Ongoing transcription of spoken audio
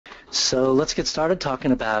So let's get started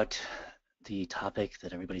talking about the topic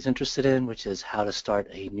that everybody's interested in, which is how to start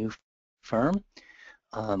a new firm.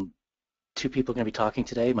 Um, Two people are going to be talking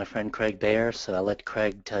today, my friend Craig Bayer, so I'll let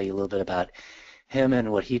Craig tell you a little bit about him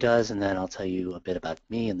and what he does, and then I'll tell you a bit about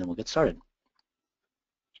me, and then we'll get started.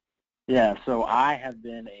 Yeah, so I have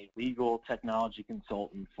been a legal technology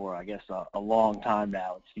consultant for, I guess, a long time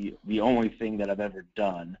now. It's the only thing that I've ever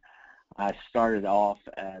done. I started off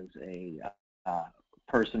as a uh,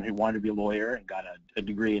 person who wanted to be a lawyer and got a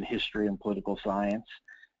degree in history and political science.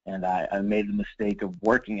 And I made the mistake of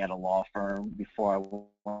working at a law firm before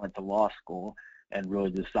I went to law school and really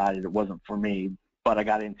decided it wasn't for me. But I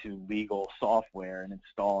got into legal software and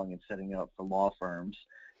installing and setting it up for law firms,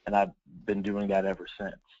 and I've been doing that ever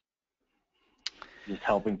since, just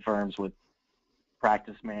helping firms with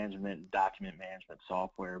practice management, document management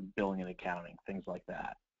software, billing and accounting, things like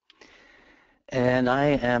that. And I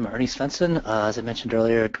am Ernie Svensson. As I mentioned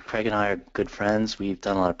earlier, Craig and I are good friends. We've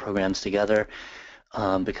done a lot of programs together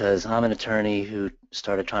because I'm an attorney who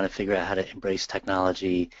started trying to figure out how to embrace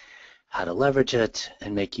technology, how to leverage it,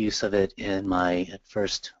 and make use of it in my at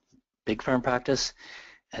first big firm practice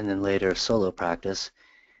and then later solo practice.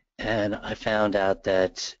 And I found out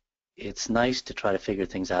that it's nice to try to figure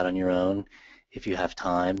things out on your own if you have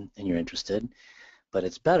time and you're interested, but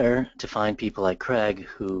it's better to find people like Craig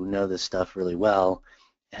who know this stuff really well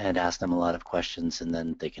and ask them a lot of questions, and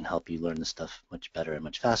then they can help you learn this stuff much better and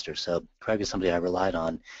much faster. So Craig is somebody I relied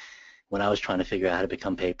on when I was trying to figure out how to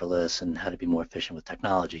become paperless and how to be more efficient with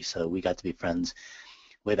technology. So we got to be friends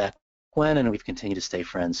way back when, and we've continued to stay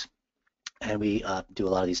friends, and we do a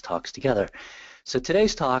lot of these talks together. So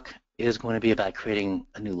today's talk is going to be about creating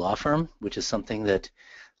a new law firm, which is something that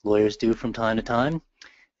lawyers do from time to time.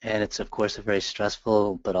 And it's, of course, a very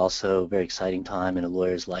stressful but also very exciting time in a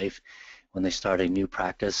lawyer's life when they start a new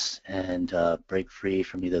practice and break free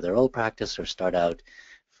from either their old practice or start out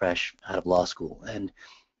fresh out of law school. And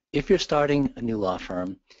if you're starting a new law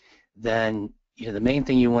firm, then the main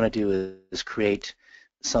thing you want to do is create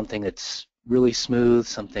something that's really smooth,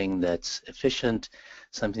 something that's efficient,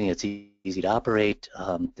 something that's easy to operate,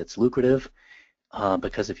 that's lucrative,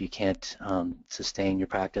 because if you can't sustain your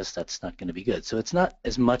practice, that's not going to be good. So it's not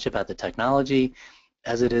as much about the technology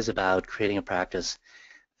as it is about creating a practice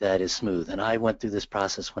that is smooth. And I went through this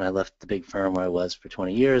process when I left the big firm where I was for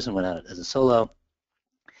 20 years and went out as a solo.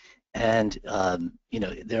 And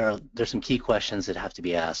there's some key questions that have to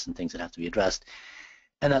be asked and things that have to be addressed,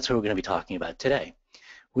 and that's what we're going to be talking about today.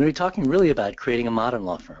 We're going to be talking really about creating a modern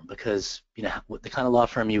law firm because the kind of law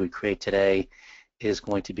firm you would create today is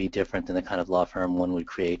going to be different than the kind of law firm one would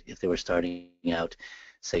create if they were starting out,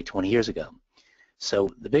 say, 20 years ago. So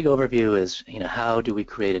the big overview is, how do we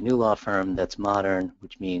create a new law firm that's modern,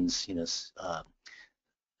 which means,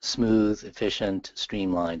 smooth, efficient,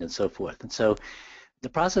 streamlined, and so forth. And so the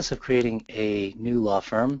process of creating a new law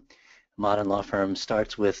firm, modern law firm,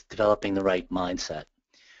 starts with developing the right mindset.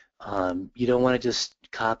 You don't want to just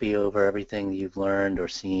copy over everything that you've learned or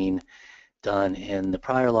seen done in the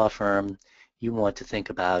prior law firm. You want to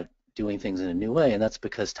think about doing things in a new way, and that's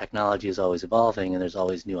because technology is always evolving and there's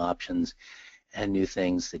always new options and new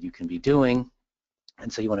things that you can be doing,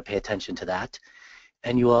 and so you want to pay attention to that.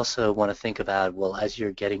 And you also want to think about, well, as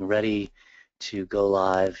you're getting ready to go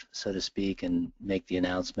live, so to speak, and make the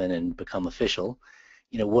announcement and become official,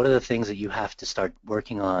 what are the things that you have to start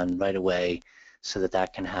working on right away so that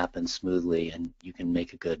that can happen smoothly and you can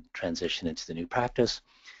make a good transition into the new practice.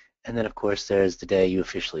 And then, of course, there's the day you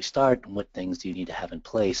officially start and what things do you need to have in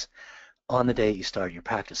place on the day you start your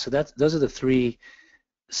practice. So those are the three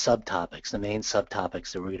subtopics, the main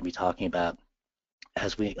subtopics that we're going to be talking about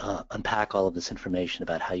as we unpack all of this information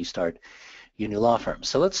about how you start your new law firm.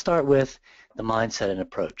 So let's start with the mindset and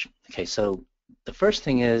approach. Okay, so the first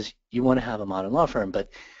thing is you want to have a modern law firm, but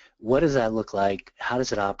what does that look like? How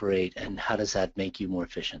does it operate? And how does that make you more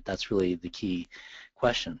efficient? That's really the key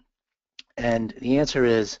question. And the answer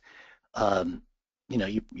is,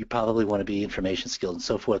 you probably want to be information skilled and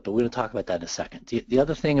so forth, but we're going to talk about that in a second. The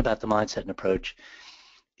other thing about the mindset and approach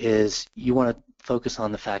is you want to focus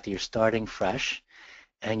on the fact that you're starting fresh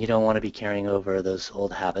and you don't want to be carrying over those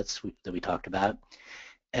old habits that we talked about.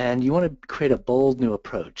 And you want to create a bold new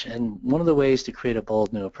approach. And one of the ways to create a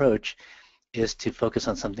bold new approach is to focus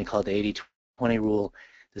on something called the 80-20 rule.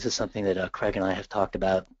 This is something that Craig and I have talked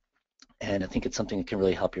about, and I think it's something that can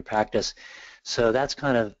really help your practice. So those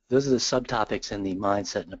are the subtopics in the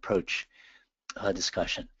mindset and approach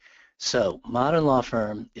discussion. So modern law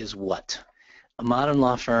firm is what? A modern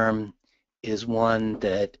law firm is one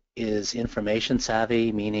that is information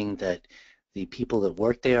savvy, meaning that the people that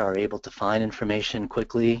work there are able to find information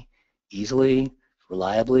quickly, easily,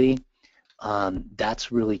 reliably,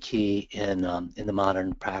 that's really key in the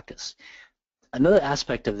modern practice. Another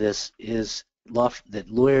aspect of this is that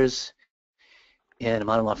lawyers in a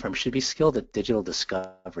modern law firm should be skilled at digital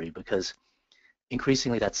discovery, because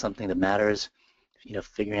increasingly that's something that matters.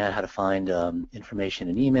 Figuring out how to find information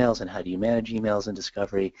in emails and how do you manage emails in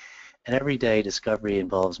discovery. And every day discovery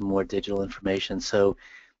involves more digital information. So,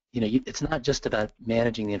 it's not just about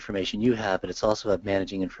managing the information you have, but it's also about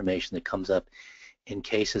managing information that comes up in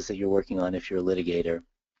cases that you're working on if you're a litigator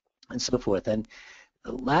and so forth. And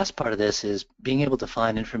the last part of this is being able to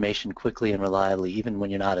find information quickly and reliably even when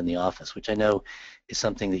you're not in the office, which I know is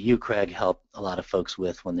something that you, Craig, help a lot of folks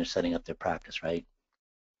with when they're setting up their practice, right?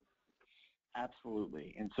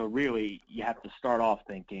 Absolutely. And so really you have to start off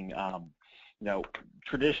thinking,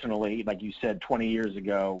 traditionally, like you said, 20 years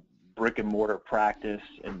ago, brick and mortar practice,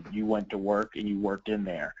 and you went to work and you worked in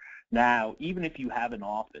there. Now, even if you have an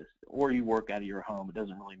office or you work out of your home, it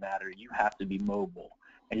doesn't really matter. You have to be mobile,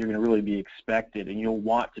 and you're going to really be expected, and you'll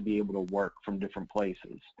want to be able to work from different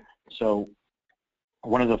places. So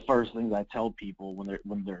one of the first things I tell people when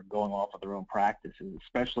they're going off of their own practices,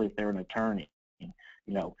 especially if they're an attorney,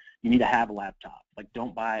 you need to have a laptop. Like,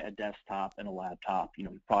 don't buy a desktop and a laptop.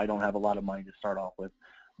 You probably don't have a lot of money to start off with.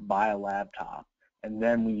 Buy a laptop. And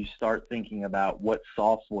then when you start thinking about what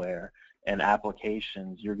software and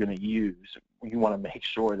applications you're going to use, you want to make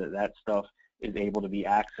sure that that stuff is able to be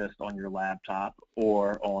accessed on your laptop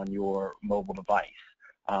or on your mobile device.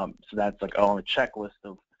 So that's like on a checklist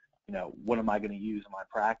of, what am I going to use in my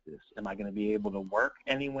practice? Am I going to be able to work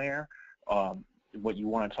anywhere? What you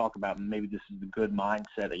want to talk about, and maybe this is the good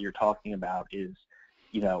mindset that you're talking about, is,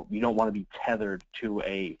 you don't want to be tethered to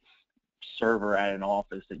a server at an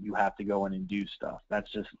office that you have to go in and do stuff.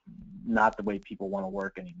 That's just not the way people want to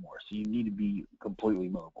work anymore. So you need to be completely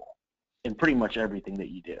mobile in pretty much everything that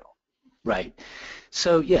you do. Right.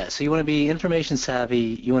 So yeah, so you want to be information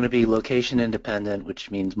savvy, you want to be location independent,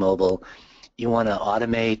 which means mobile. You want to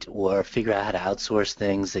automate or figure out how to outsource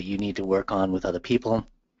things that you need to work on with other people.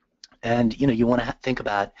 And you want to think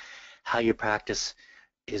about how your practice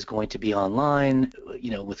is going to be online,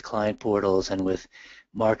 with client portals and with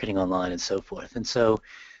marketing online and so forth. And so,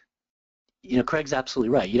 Craig's absolutely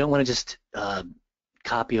right. You don't want to just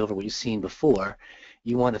copy over what you've seen before.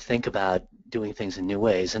 You want to think about doing things in new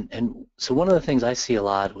ways. And so one of the things I see a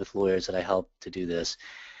lot with lawyers that I help to do this,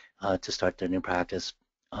 to start their new practice,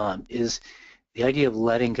 is the idea of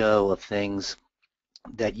letting go of things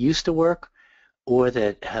that used to work or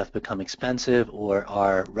that have become expensive or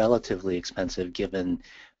are relatively expensive given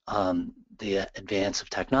the advance of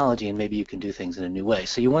technology, and maybe you can do things in a new way.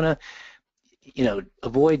 So you want to,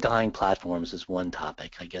 avoid dying platforms is one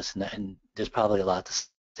topic, I guess, and there's probably a lot to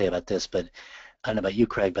say about this, but I don't know about you,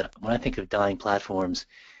 Craig, but when I think of dying platforms,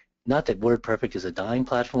 not that WordPerfect is a dying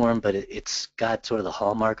platform, but it's got sort of the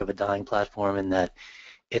hallmark of a dying platform in that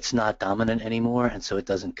it's not dominant anymore, and so it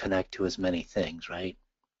doesn't connect to as many things, right?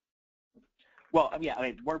 Well, yeah,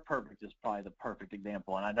 WordPerfect is probably the perfect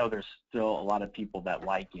example, and I know there's still a lot of people that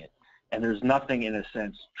like it, and there's nothing, in a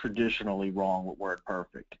sense, traditionally wrong with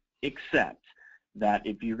WordPerfect, except that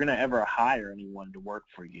if you're going to ever hire anyone to work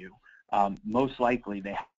for you, most likely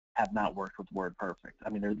they have not worked with WordPerfect. I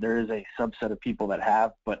mean, there is a subset of people that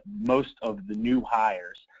have, but most of the new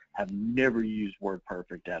hires have never used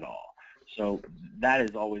WordPerfect at all. So that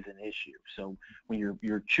is always an issue. So when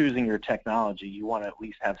you're choosing your technology, you want to at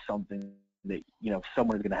least have something that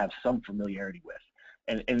someone's going to have some familiarity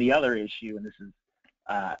with. And the other issue, and this is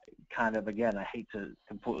kind of, again, I hate to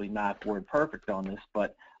completely knock WordPerfect on this,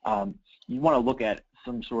 but you want to look at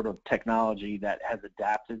some sort of technology that has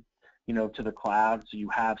adapted, to the cloud. So you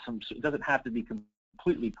have it doesn't have to be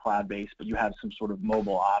completely cloud-based, but you have some sort of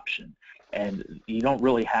mobile option. And you don't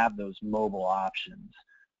really have those mobile options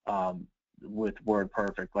with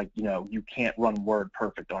WordPerfect. Like, you can't run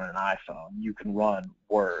WordPerfect on an iPhone. You can run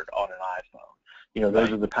Word on an iPhone.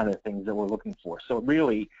 Those are the kind of things that we're looking for. So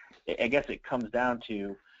really, I guess it comes down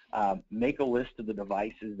to make a list of the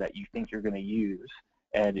devices that you think you're going to use,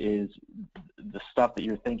 and is the stuff that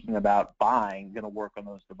you're thinking about buying going to work on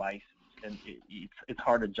those devices? And it's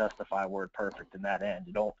hard to justify WordPerfect in that end.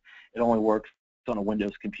 It only works on a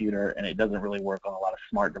Windows computer, and it doesn't really work on a lot of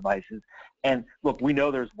smart devices. And look, we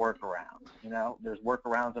know there's workarounds. There's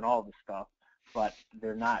workarounds in all this stuff, but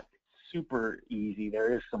they're not super easy.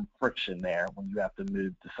 There is some friction there when you have to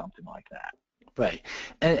move to something like that. Right.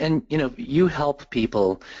 And you help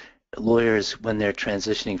people, lawyers, when they're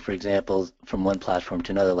transitioning, for example, from one platform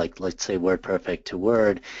to another, like let's say WordPerfect to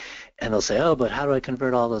Word, and they'll say, oh, but how do I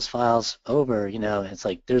convert all those files over? It's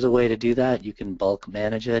like there's a way to do that. You can bulk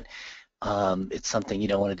manage it. It's something you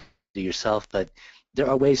don't want to do yourself, but there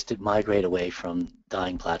are ways to migrate away from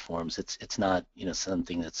dying platforms. It's not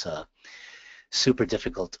something that's super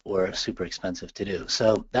difficult or super expensive to do.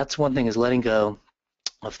 So that's one thing, is letting go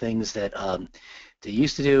of things that they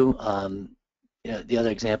used to do. The other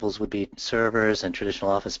examples would be servers and traditional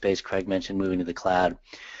office space. Craig mentioned moving to the cloud.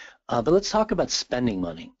 But let's talk about spending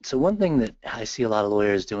money. So one thing that I see a lot of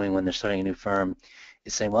lawyers doing when they're starting a new firm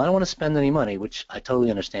is saying, well, I don't want to spend any money, which I totally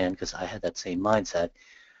understand because I had that same mindset.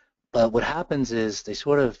 But what happens is they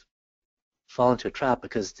sort of fall into a trap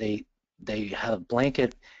because they have a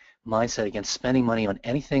blanket mindset against spending money on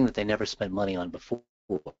anything that they never spent money on before.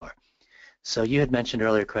 So you had mentioned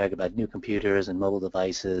earlier, Craig, about new computers and mobile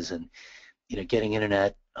devices, and getting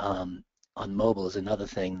internet on mobile is another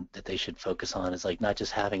thing that they should focus on. Is like not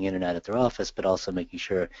just having internet at their office, but also making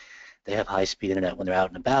sure they have high-speed internet when they're out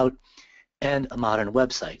and about, and a modern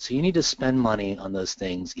website. So you need to spend money on those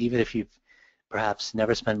things, even if you've perhaps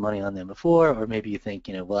never spent money on them before, or maybe you think,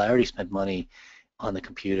 well, I already spent money on the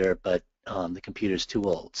computer, but the computer's too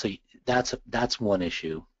old. So that's one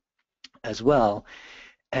issue as well.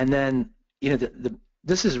 And then,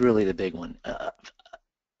 this is really the big one,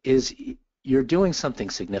 is you're doing something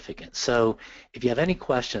significant. So if you have any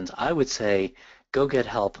questions, I would say go get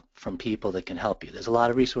help from people that can help you. There's a lot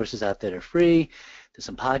of resources out there that are free. There's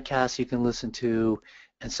some podcasts you can listen to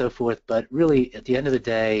and so forth. But really, at the end of the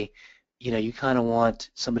day, you kind of want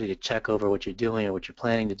somebody to check over what you're doing or what you're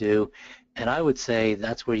planning to do. And I would say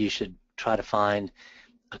that's where you should try to find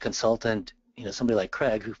a consultant, somebody like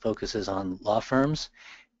Craig, who focuses on law firms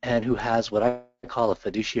and who has what I call a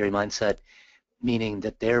fiduciary mindset, meaning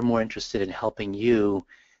that they're more interested in helping you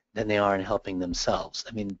than they are in helping themselves.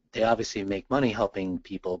 I mean, they obviously make money helping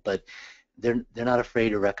people, but they're not afraid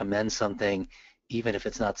to recommend something, even if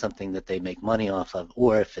it's not something that they make money off of,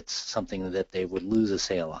 or if it's something that they would lose a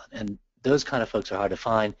sale on. And those kind of folks are hard to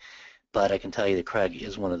find, but I can tell you that Craig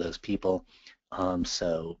is one of those people.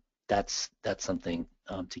 So that's something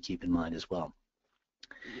to keep in mind as well.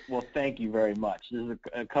 Well, thank you very much. There's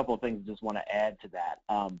a couple of things I just want to add to that.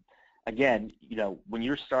 Again, when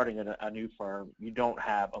you're starting a new firm, you don't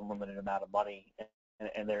have a limited amount of money,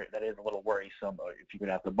 and that is a little worrisome if you're going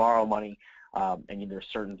to have to borrow money, and there's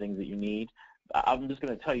certain things that you need. I'm just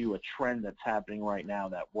going to tell you a trend that's happening right now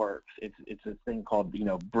that works. It's a thing called,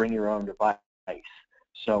 bring your own device.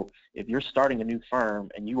 So if you're starting a new firm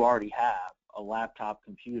and you already have a laptop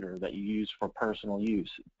computer that you use for personal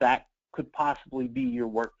use, that could possibly be your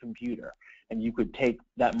work computer, and you could take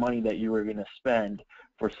that money that you were going to spend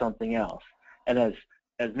for something else. And as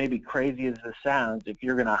maybe crazy as this sounds, if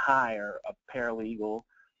you're going to hire a paralegal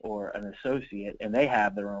or an associate and they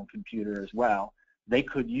have their own computer as well, they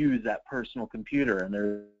could use that personal computer, and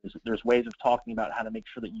there's ways of talking about how to make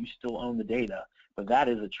sure that you still own the data. But that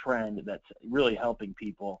is a trend that's really helping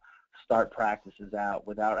people start practices out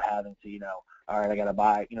without having to, all right, I got to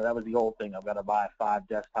buy, that was the old thing. I've got to buy 5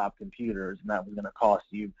 desktop computers, and that was going to cost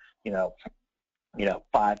you,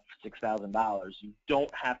 $5,000-$6,000. You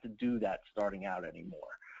don't have to do that starting out anymore.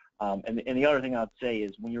 And the other thing I'd say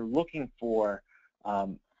is when you're looking for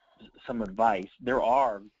some advice, there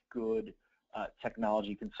are good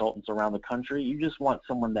technology consultants around the country. You just want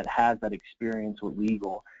someone that has that experience with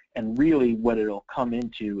legal, and really what it'll come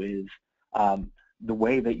into is the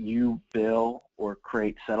way that you bill or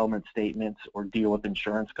create settlement statements or deal with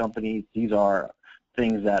insurance companies. These are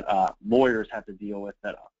things that lawyers have to deal with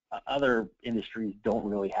that other industries don't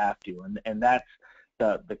really have to, and that's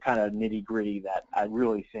the kind of nitty-gritty that I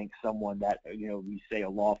really think someone that, we say a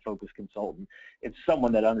law-focused consultant, it's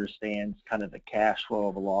someone that understands kind of the cash flow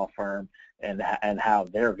of a law firm and how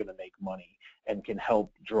they're going to make money, and can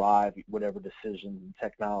help drive whatever decisions and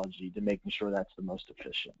technology to making sure that's the most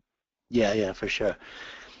efficient. Yeah, for sure.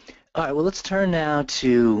 All right, well, let's turn now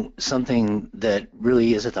to something that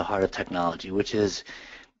really is at the heart of technology, which is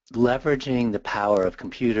leveraging the power of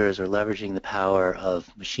computers or leveraging the power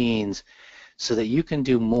of machines so that you can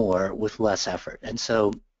do more with less effort. And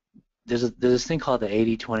so there's this thing called the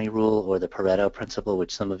 80-20 rule, or the Pareto principle,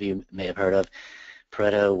 which some of you may have heard of.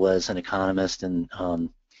 Pareto was an economist in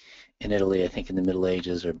Italy, I think in the Middle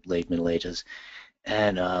Ages or late Middle Ages,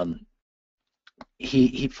 and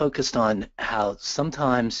he focused on how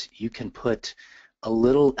sometimes you can put a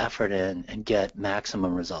little effort in and get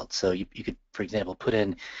maximum results. So you could, for example, put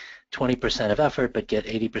in 20% of effort but get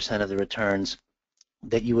 80% of the returns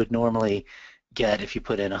that you would normally get if you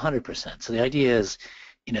put in 100%. So the idea is,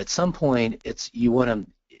 at some point, you want to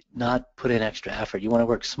not put in extra effort. You want to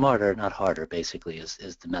work smarter, not harder, basically, is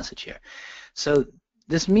the message here. So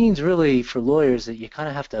this means really for lawyers that you kind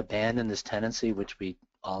of have to abandon this tendency, which we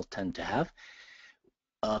all tend to have,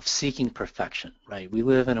 of seeking perfection, right? We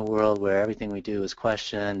live in a world where everything we do is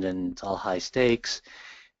questioned and it's all high stakes,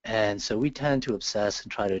 and so we tend to obsess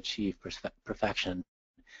and try to achieve perfection,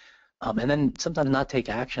 and then sometimes not take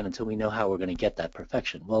action until we know how we're going to get that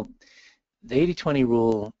perfection. Well, the 80-20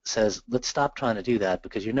 rule says let's stop trying to do that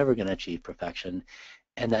because you're never going to achieve perfection,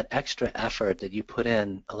 and that extra effort that you put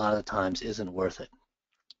in a lot of the times isn't worth it.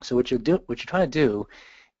 So what you're trying to do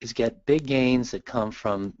is get big gains that come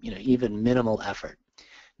from even minimal effort.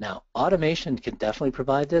 Now, automation can definitely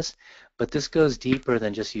provide this, but this goes deeper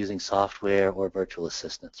than just using software or virtual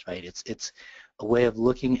assistants, right? It's a way of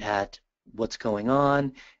looking at what's going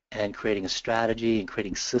on and creating a strategy and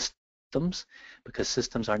creating systems, because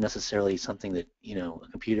systems aren't necessarily something that a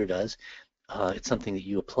computer does. It's something that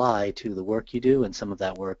you apply to the work you do, and some of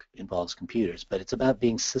that work involves computers. But it's about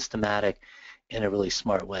being systematic in a really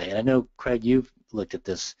smart way. And I know, Craig, you've looked at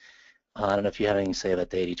this. I don't know if you have anything to say about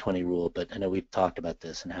the 80-20 rule, but I know we've talked about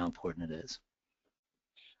this and how important it is.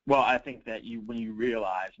 Well, I think that when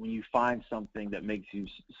you find something that makes you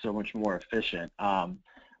so much more efficient,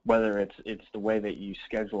 whether it's the way that you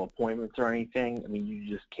schedule appointments or anything, I mean, you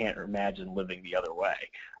just can't imagine living the other way.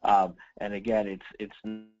 And again, it's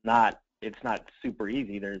not super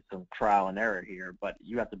easy. There's some trial and error here, but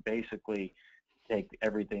you have to basically take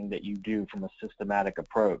everything that you do from a systematic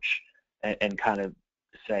approach and kind of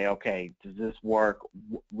say, okay, does this work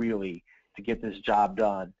really to get this job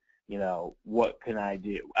done? What can I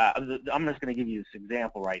do? I'm just going to give you this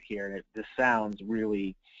example right here, and this sounds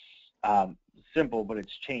really simple, but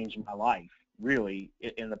it's changed my life really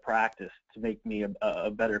in the practice to make me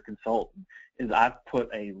a better consultant. Is I've put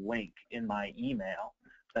a link in my email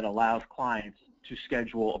that allows clients to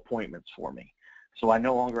schedule appointments for me. So I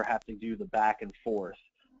no longer have to do the back and forth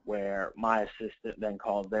where my assistant then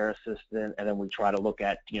calls their assistant, and then we try to look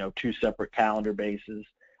at two separate calendar bases.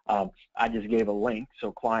 I just gave a link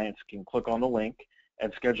so clients can click on the link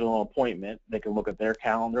and schedule an appointment. They can look at their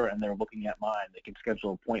calendar, and they're looking at mine. They can schedule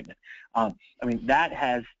an appointment. I mean, that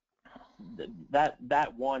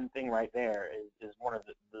one thing right there is one of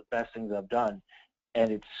the best things I've done,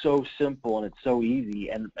 and it's so simple and it's so easy,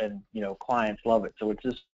 and clients love it. So it's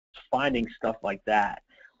just finding stuff like that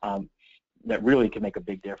that really can make a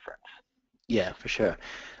big difference. Yeah, for sure.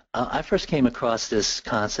 I first came across this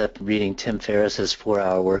concept reading Tim Ferriss's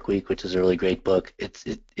 4-Hour Workweek, which is a really great book. It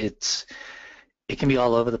can be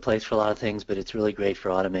all over the place for a lot of things, but it's really great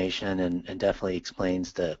for automation and definitely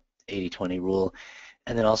explains the 80-20 rule.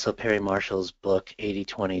 And then also Perry Marshall's book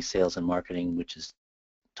 80-20 Sales and Marketing, which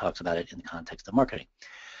talks about it in the context of marketing.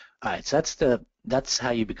 All right, so that's how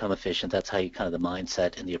you become efficient. That's how you kind of the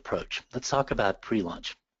mindset and the approach. Let's talk about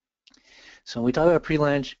pre-launch. So when we talk about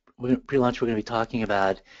pre-launch, we're going to be talking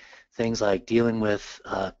about things like dealing with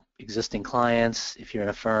existing clients if you're in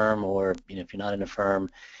a firm, or if you're not in a firm,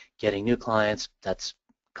 getting new clients. That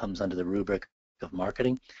comes under the rubric of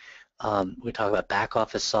marketing. We talk about back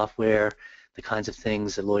office software, the kinds of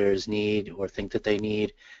things that lawyers need or think that they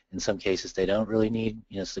need. In some cases, they don't really need.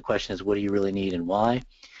 So the question is, what do you really need and why?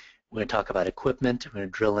 We're going to talk about equipment. We're going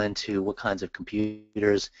to drill into what kinds of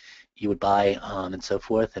computers you would buy and so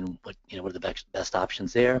forth, and what are the best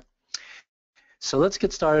options there. So let's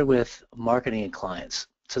get started with marketing and clients.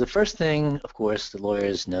 So the first thing, of course, the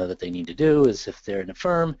lawyers know that they need to do is, if they're in a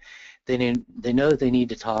firm, they know that they need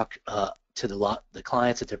to talk to the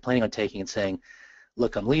clients that they're planning on taking and saying,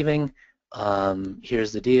 look, I'm leaving.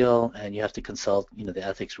 Here's the deal, and you have to consult the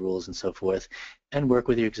ethics rules and so forth, and work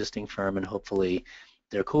with your existing firm, and hopefully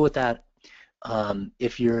they're cool with that.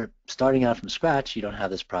 If you're starting out from scratch, you don't have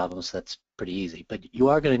this problem, so that's pretty easy. But you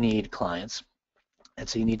are going to need clients, and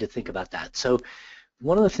so you need to think about that. So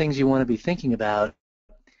one of the things you want to be thinking about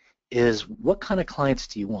is, what kind of clients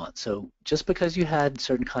do you want? So just because you had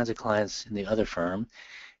certain kinds of clients in the other firm,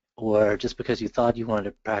 or just because you thought you wanted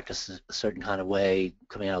to practice a certain kind of way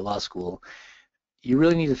coming out of law school, you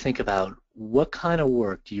really need to think about what kind of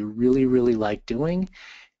work do you really, really like doing,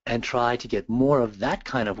 and try to get more of that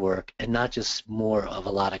kind of work and not just more of a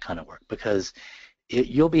lot of kind of work, because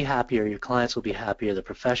you'll be happier, your clients will be happier, the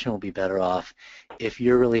profession will be better off if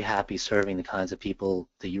you're really happy serving the kinds of people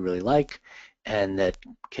that you really like and that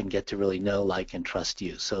can get to really know, like, and trust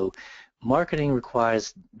you. So marketing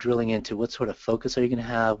requires drilling into what sort of focus are you going to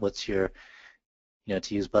have, what's your,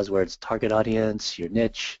 to use buzzwords, target audience, your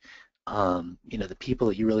niche, the people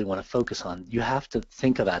that you really want to focus on. You have to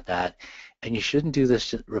think about that, and you shouldn't do this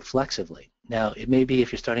just reflexively. Now, it may be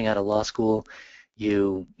if you're starting out of law school,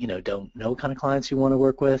 you don't know what kind of clients you want to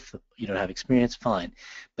work with, you don't have experience, fine.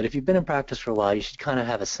 But if you've been in practice for a while, you should kind of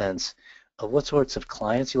have a sense of what sorts of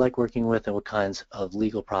clients you like working with and what kinds of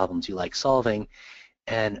legal problems you like solving.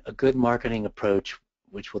 And a good marketing approach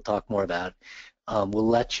which we'll talk more about, will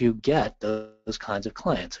let you get those kinds of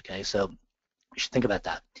clients. Okay, so you should think about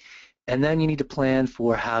that. And then you need to plan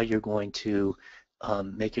for how you're going to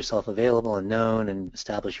make yourself available and known and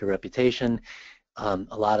establish your reputation. A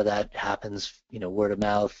lot of that happens, word of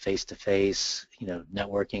mouth, face-to-face,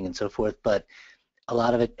 networking and so forth, but a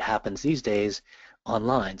lot of it happens these days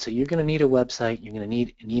online. So you're going to need a website, you're going to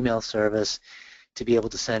need an email service to be able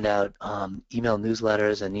to send out email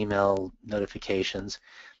newsletters and email notifications.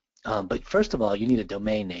 But first of all, you need a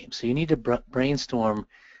domain name. So you need to brainstorm,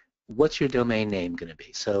 what's your domain name going to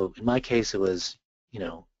be? So in my case, it was,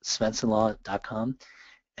 svenssonlaw.com,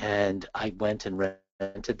 and I went and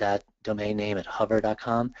rented that domain name at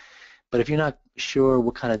hover.com. But if you're not sure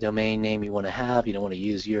what kind of domain name you want to have, you don't want to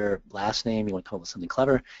use your last name, you want to come up with something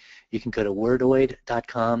clever, you can go to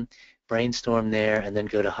wordoid.com, brainstorm there, and then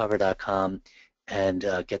go to hover.com and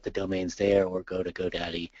get the domains there, or go to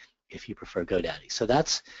GoDaddy if you prefer GoDaddy. So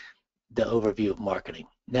that's the overview of marketing.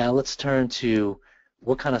 Now let's turn to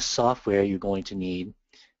what kind of software you're going to need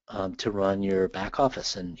to run your back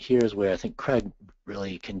office. And here's where I think Craig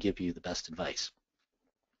really can give you the best advice.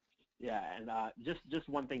 Yeah, and just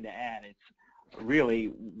one thing to add, it's really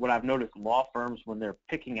what I've noticed, law firms, when they're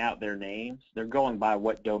picking out their names, they're going by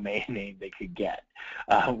what domain name they could get,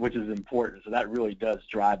 which is important. So that really does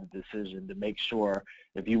drive the decision to make sure,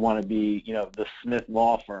 if you want to be, the Smith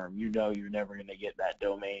Law Firm, you're never going to get that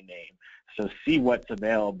domain name. So see what's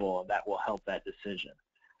available, and that will help that decision.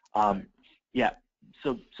 Yeah,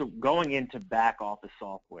 so going into back office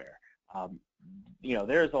software,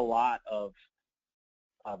 there's a lot of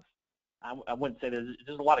I wouldn't say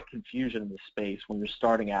there's a lot of confusion in the space when you're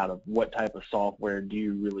starting out of what type of software do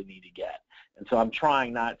you really need to get. And so I'm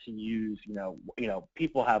trying not to use,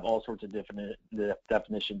 people have all sorts of different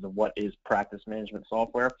definitions of what is practice management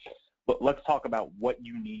software, but let's talk about what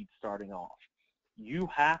you need starting off. You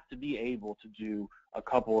have to be able to do a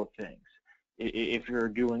couple of things. If you're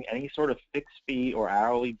doing any sort of fixed fee or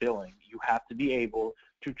hourly billing, you have to be able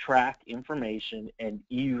to track information and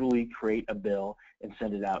easily create a bill and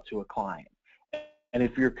send it out to a client. And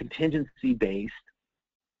if you're contingency based,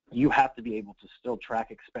 you have to be able to still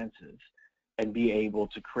track expenses and be able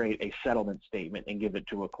to create a settlement statement and give it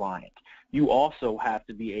to a client. You also have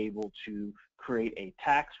to be able to create a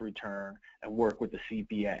tax return and work with the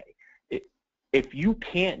CPA. If you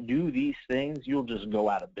can't do these things, you'll just go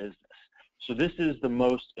out of business. So this is the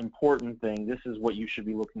most important thing. This is what you should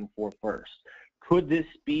be looking for first. Could this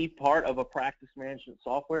be part of a practice management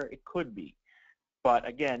software? It could be. But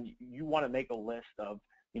again, you want to make a list of,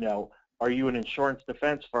 are you an insurance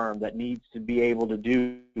defense firm that needs to be able to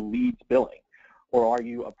do leads billing? Or are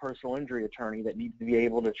you a personal injury attorney that needs to be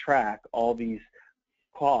able to track all these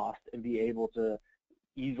costs and be able to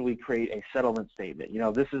easily create a settlement statement?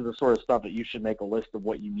 This is the sort of stuff that you should make a list of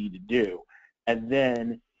what you need to do, and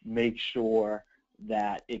then make sure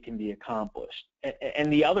that it can be accomplished.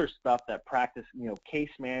 And the other stuff that practice, case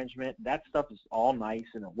management, that stuff is all nice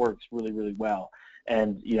and it works really, really well.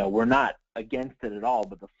 And, we're not against it at all,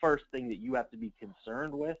 but the first thing that you have to be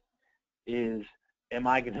concerned with is, am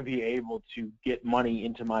I going to be able to get money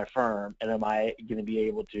into my firm, and am I going to be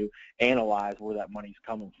able to analyze where that money's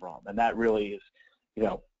coming from? And that really is,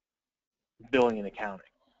 billing and accounting.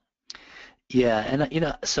 Yeah,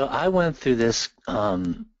 and so I went through this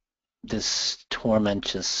this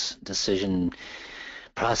tormentous decision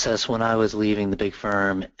process when I was leaving the big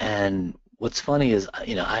firm. And what's funny is,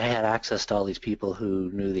 I had access to all these people who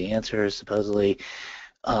knew the answers supposedly,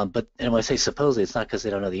 and when I say supposedly, it's not because they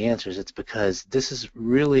don't know the answers. It's because this is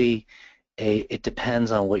really it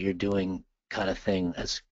depends on what you're doing kind of thing,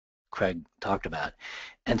 as Craig talked about.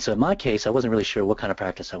 And so in my case, I wasn't really sure what kind of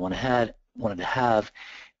practice I wanted to have.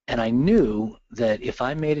 And I knew that if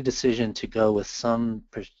I made a decision to go with some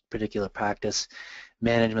particular practice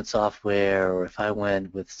management software, or if I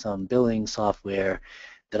went with some billing software,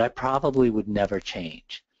 that I probably would never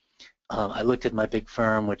change. I looked at my big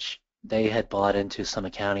firm, which they had bought into some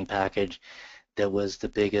accounting package that was the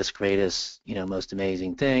biggest, greatest, most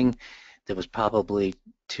amazing thing that was probably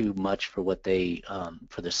too much for what they,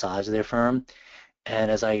 for the size of their firm.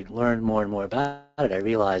 And as I learned more and more about it, I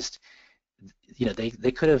realized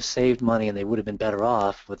they could have saved money, and they would have been better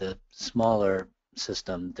off with a smaller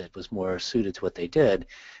system that was more suited to what they did.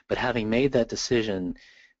 But having made that decision,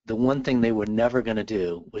 the one thing they were never going to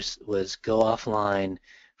do was go offline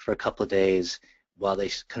for a couple of days while they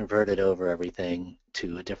converted over everything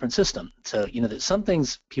to a different system. So that some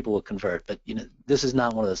things people will convert, but this is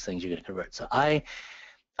not one of those things you're going to convert. So I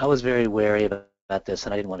was very wary about this,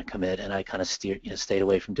 and I didn't want to commit, and I kind of stayed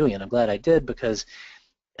away from doing it. I'm glad I did, because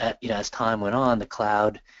as time went on, the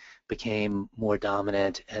cloud became more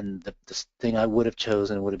dominant, and the thing I would have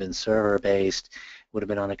chosen would have been server-based, would have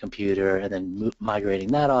been on a computer, and then migrating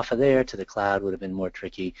that off of there to the cloud would have been more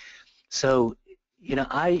tricky. So,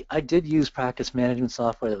 I did use practice management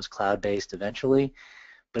software that was cloud-based eventually,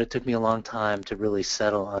 but it took me a long time to really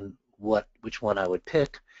settle on which one I would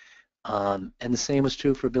pick. And the same was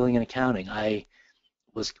true for billing and accounting. I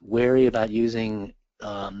was wary about using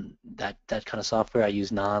that kind of software. I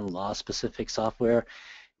used non-law specific software,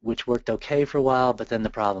 which worked okay for a while, but then the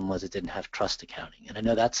problem was it didn't have trust accounting. And I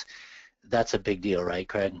know that's a big deal, right,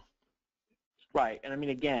 Craig? Right, and I mean,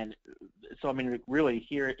 again, so I mean, really,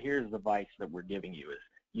 here's the advice that we're giving you is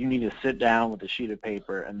you need to sit down with a sheet of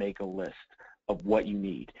paper and make a list of what you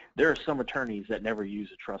need. There are some attorneys that never use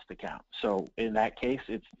a trust account, so in that case,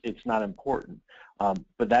 it's not important.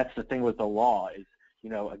 But that's the thing with the law is,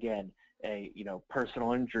 again,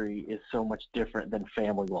 personal injury is so much different than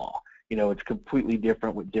family law. It's completely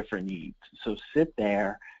different with different needs. So sit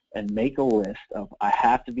there and make a list of, I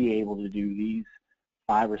have to be able to do these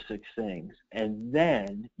 5 or 6 things, and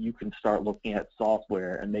then you can start looking at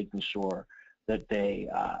software and making sure that they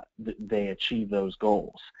achieve those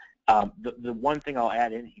goals. The one thing I'll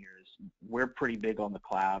add in here is we're pretty big on the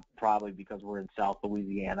cloud, probably because we're in South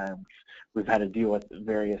Louisiana and we've had to deal with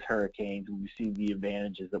various hurricanes, and we see the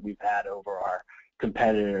advantages that we've had over our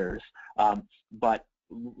competitors. But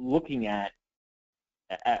looking at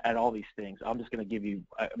all these things, I'm just going to give you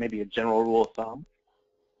maybe a general rule of thumb.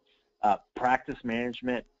 Practice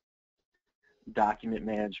management, document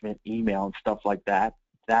management, email, and stuff like that,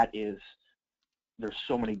 there's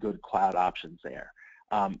so many good cloud options there.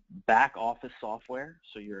 Back office software,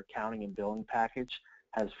 so your accounting and billing package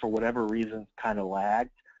has, for whatever reason, kind of lagged.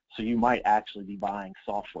 So you might actually be buying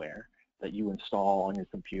software that you install on your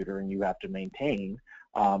computer and you have to maintain.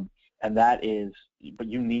 But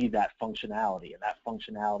you need that functionality, and that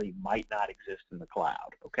functionality might not exist in the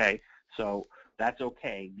cloud, okay? So that's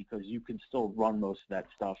okay, because you can still run most of that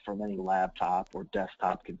stuff from any laptop or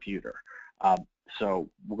desktop computer. So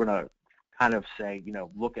we're going to kind of say,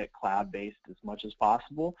 look at cloud-based as much as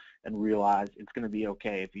possible and realize it's going to be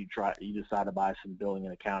okay if you decide to buy some billing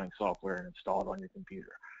and accounting software and install it on your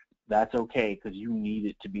computer. That's okay, because you need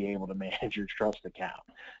it to be able to manage your trust account,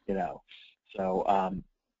 So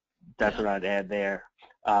that's what I'd add there.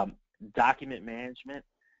 Document management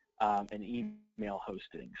and email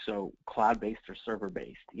hosting. So cloud-based or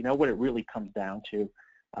server-based. What it really comes down to.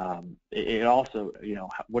 It also,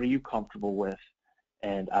 what are you comfortable with?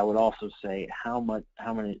 And I would also say, how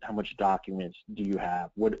much documents do you have?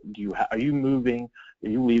 What do you have? Are you moving? Are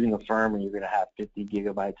you leaving a firm and you're going to have 50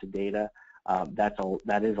 gigabytes of data?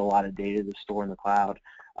 That is a lot of data to store in the cloud.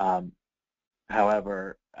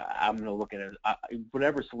 However, I'm going to look at it,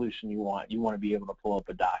 whatever solution you want to be able to pull up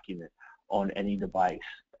a document on any device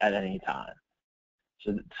at any time.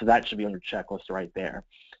 So that should be on your checklist right there.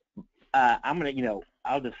 I'm going to,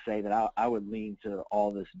 I'll just say that I would lean to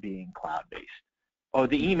all this being cloud-based. Oh,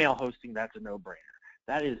 the email hosting, that's a no-brainer.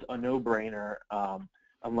 That is a no-brainer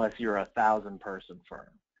unless you're a 1,000-person firm.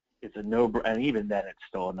 It's a no-brainer, and even then it's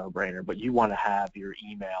still a no-brainer, but you want to have your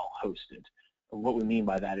email hosted. And what we mean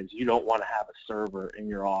by that is you don't want to have a server in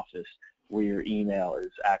your office where your email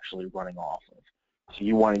is actually running off of. So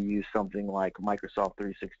you want to use something like Microsoft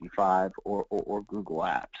 365 or Google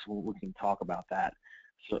Apps. We can talk about that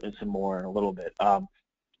some more in a little bit.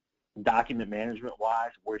 Document management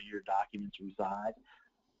wise, where do your documents reside?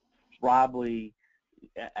 Probably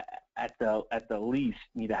at the least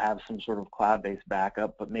need to have some sort of cloud-based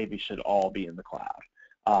backup, but maybe should all be in the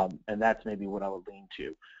cloud. And that's maybe what I would lean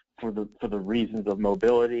to for the reasons of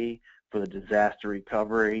mobility, for the disaster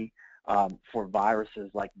recovery, for viruses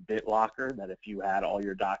like BitLocker, that if you had all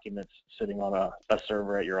your documents sitting on a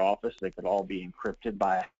server at your office, they could all be encrypted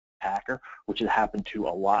by a hacker, which has happened to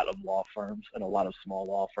a lot of law firms and a lot of small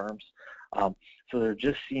law firms. So there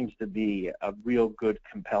just seems to be a real good,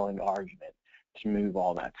 compelling argument to move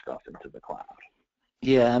all that stuff into the cloud.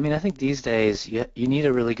 Yeah, I mean, I think these days you need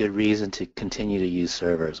a really good reason to continue to use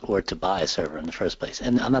servers or to buy a server in the first place.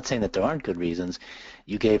 And I'm not saying that there aren't good reasons.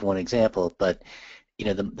 You gave one example, but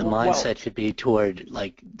the mindset should be toward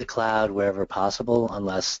like the cloud wherever possible,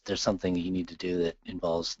 unless there's something that you need to do that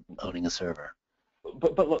involves owning a server.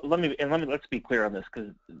 But let's be clear on this,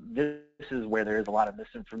 because this is where there is a lot of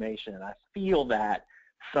misinformation, and I feel that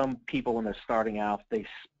some people, when they're starting out, they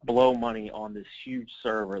blow money on this huge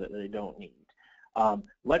server that they don't need.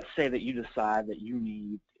 Let's say that you decide that you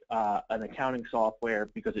need an accounting software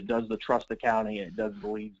because it does the trust accounting and it does the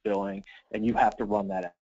leads billing, and you have to run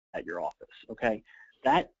that at your office. Okay,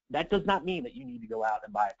 That does not mean that you need to go out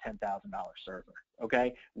and buy a $10,000 server.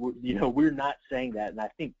 Okay, we're not saying that, and I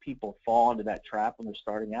think people fall into that trap when they're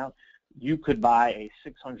starting out. You could buy a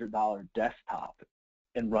 $600 desktop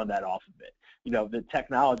and run that off of it. The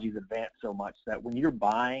technology's advanced so much that when you're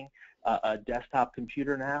buying a desktop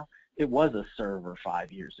computer now, it was a server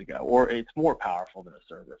 5 years ago, or it's more powerful than a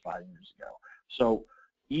server 5 years ago. So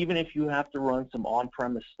even if you have to run some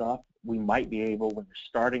on-premise stuff, we might be able, when you're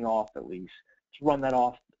starting off at least, to run that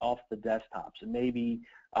off the desktops. And maybe,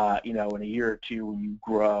 in a year or two, when you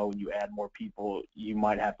grow and you add more people, you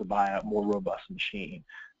might have to buy a more robust machine.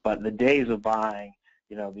 But the days of buying,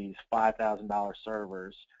 these $5,000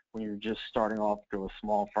 servers when you're just starting off to a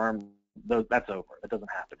small firm, that's over. That doesn't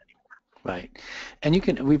happen anymore. Right.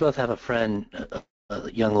 And we both have a friend,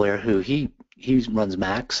 a young lawyer, who he runs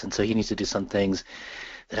Macs, and so he needs to do some things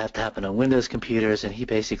that have to happen on Windows computers, and he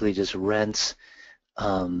basically just rents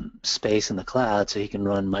space in the cloud so he can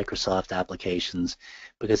run Microsoft applications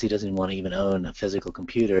because he doesn't want to even own a physical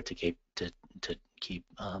computer to keep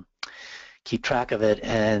track of it,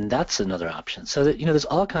 and that's another option. So that there's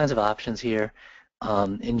all kinds of options here.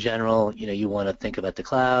 In general, you want to think about the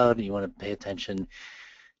cloud, you want to pay attention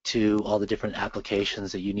to all the different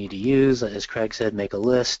applications that you need to use. As Craig said, make a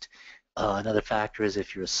list. Another factor is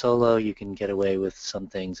if you're a solo, you can get away with some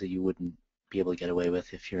things that you wouldn't be able to get away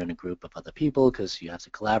with if you're in a group of other people because you have to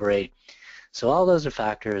collaborate. So all those are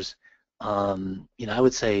factors. I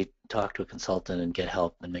would say talk to a consultant and get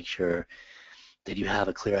help and make sure that you have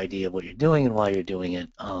a clear idea of what you're doing and why you're doing it.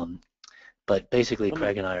 But basically,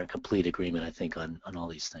 Craig and I are in complete agreement, I think, on all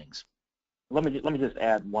these things. Let me just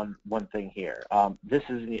add one thing here. This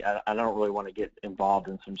is, I don't really want to get involved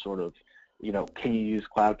in some sort of, can you use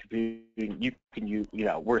cloud computing?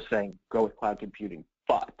 We're saying go with cloud computing,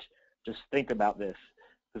 but just think about this,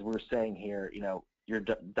 because we're saying here, your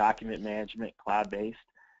document management cloud-based.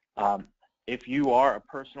 If you are a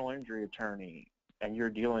personal injury attorney and you're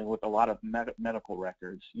dealing with a lot of medical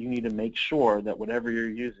records, you need to make sure that whatever you're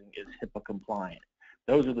using is HIPAA compliant.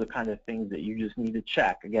 Those are the kind of things that you just need to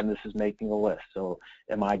check. Again, this is making a list. So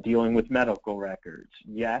am I dealing with medical records?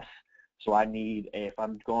 Yes. So if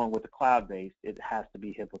I'm going with a cloud-based, it has to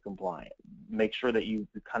be HIPAA compliant. Make sure that you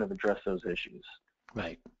kind of address those issues.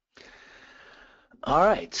 Right. All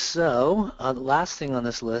right, so the last thing on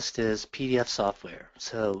this list is PDF software.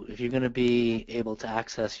 So if you're going to be able to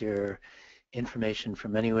access your information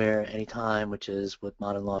from anywhere, anytime, which is what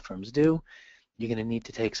modern law firms do, you're going to need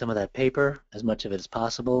to take some of that paper, as much of it as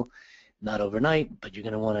possible, not overnight, but you're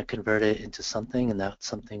going to want to convert it into something, and that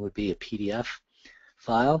something would be a PDF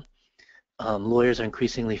file. Lawyers are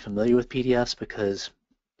increasingly familiar with PDFs because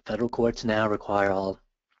federal courts now require all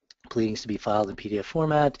pleadings to be filed in PDF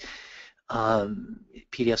format.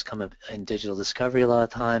 PDFs come in digital discovery a lot of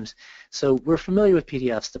times. So we're familiar with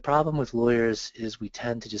PDFs. The problem with lawyers is we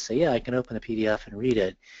tend to just say, yeah, I can open a PDF and read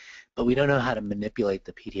it, but we don't know how to manipulate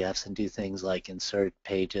the PDFs and do things like insert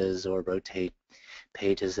pages or rotate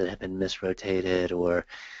pages that have been misrotated, or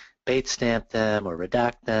bait stamp them, or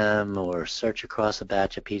redact them, or search across a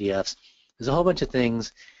batch of PDFs. There's a whole bunch of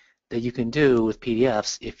things that you can do with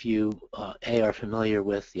PDFs if you, A, are familiar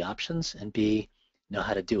with the options, and B, know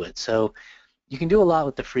how to do it. So you can do a lot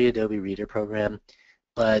with the free Adobe Reader program,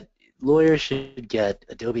 but lawyers should get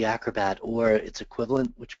Adobe Acrobat or its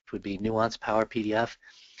equivalent, which would be Nuance Power PDF.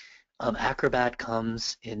 Acrobat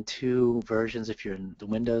comes in two versions if you're in the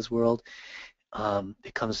Windows world.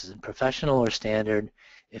 It comes in professional or standard.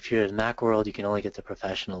 If you're in Mac world, you can only get the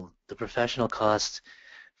professional. The professional costs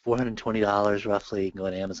 $420 roughly. You can go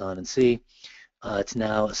on Amazon and see. It's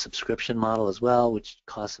now a subscription model as well, which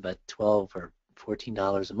costs about $12 or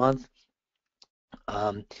 $14 a month.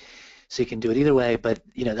 So you can do it either way, but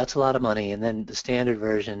that's a lot of money. And then the standard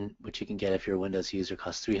version, which you can get if you're a Windows user,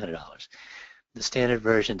 costs $300. The standard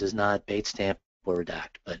version does not bait stamp or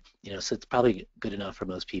redact, but so it's probably good enough for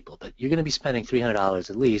most people. But you're going to be spending $300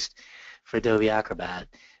 at least for Adobe Acrobat.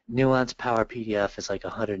 Nuance Power PDF is like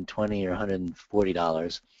 $120 or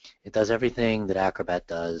 $140. It does everything that Acrobat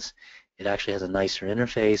does. It actually has a nicer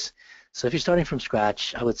interface. So if you're starting from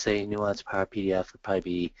scratch, I would say Nuance Power PDF would probably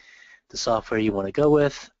be the software you want to go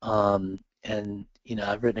with. And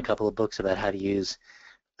I've written a couple of books about how to use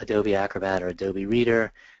Adobe Acrobat or Adobe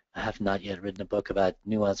Reader. I have not yet written a book about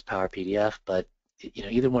Nuance Power PDF, but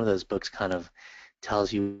either one of those books kind of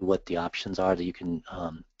tells you what the options are that you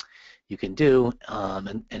can do,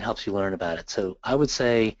 and helps you learn about it. So I would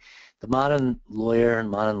say the modern lawyer and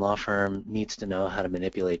modern law firm needs to know how to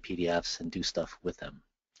manipulate PDFs and do stuff with them.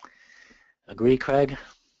 Agree, Craig?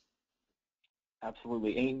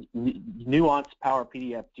 Absolutely. And Nuance Power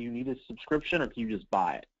PDF, do you need a subscription or can you just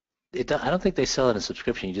buy it? I don't think they sell it in a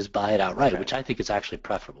subscription. You just buy it outright, Okay. which I think is actually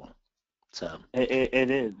preferable. So, It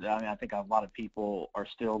is. I mean, I think a lot of people are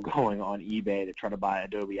still going on eBay to try to buy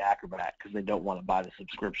Adobe Acrobat because they don't want to buy the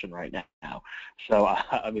subscription right now. So,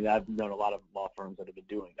 I mean, I've known a lot of law firms that have been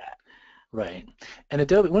doing that. right. And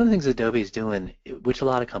Adobe, one of the things Adobe is doing, which a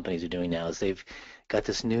lot of companies are doing now, is they've got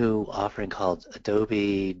this new offering called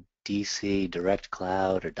Adobe DC Direct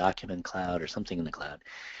Cloud or Document Cloud or something in the cloud.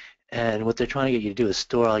 And what they're trying to get you to do is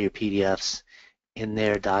store all your PDFs in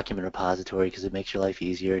their document repository because it makes your life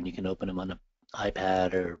easier and you can open them on an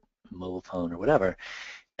iPad or mobile phone or whatever.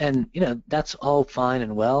 And that's all fine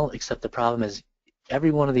and well, except the problem is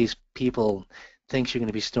every one of these people thinks you're going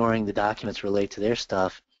to be storing the documents related to their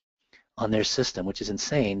stuff on their system, which is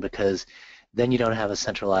insane because then you don't have a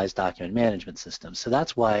centralized document management system. So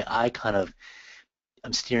that's why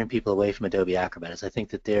I'm steering people away from Adobe Acrobat. Is I think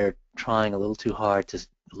that they're trying a little too hard to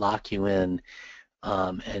lock you in,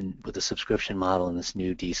 and with the subscription model and this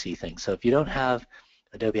new DC thing. So if you don't have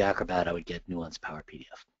Adobe Acrobat, I would get Nuance Power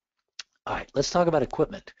PDF. All right, let's talk about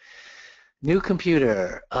equipment. New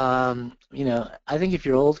computer. I think if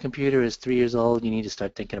your old computer is 3 years old, you need to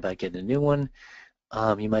start thinking about getting a new one.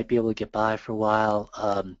 You might be able to get by for a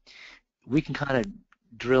while. We can kind of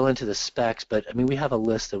drill into the specs, but I mean, we have a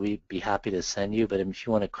list that we'd be happy to send you. But if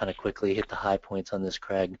you want to kind of quickly hit the high points on this,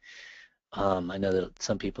 Craig, I know that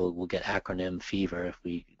some people will get acronym fever if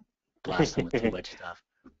we blast them with too much stuff.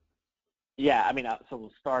 Yeah, I mean, so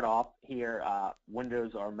we'll start off here.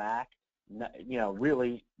 Windows or Mac,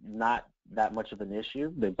 really not that much of an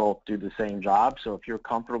issue. They both do the same job. So if you're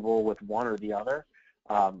comfortable with one or the other,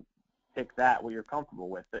 pick that what you're comfortable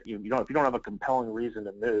with. If you don't have a compelling reason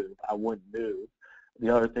to move, I wouldn't move. The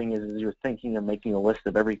other thing is you're thinking of making a list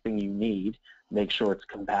of everything you need. Make sure it's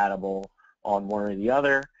compatible on one or the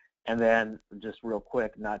other. And then just real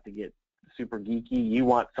quick, not to get super geeky, you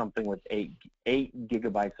want something with eight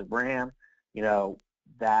gigabytes of RAM,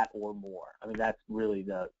 that or more. I mean, that's really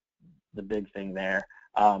the big thing there.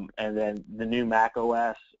 And then the new Mac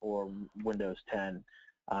OS or Windows 10,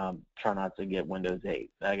 try not to get Windows 8.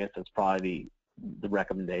 I guess that's probably the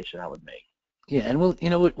recommendation I would make. Yeah, and we'll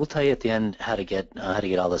tell you at the end how to get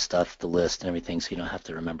all this stuff, the list and everything, so you don't have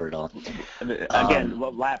to remember it all. Again,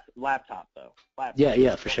 laptop though. Yeah, Laptop.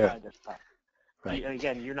 yeah, for Don't sure. buy a desktop. Right.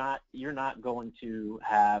 Again, you're not going to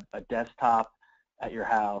have a desktop at your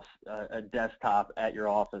house, a desktop at your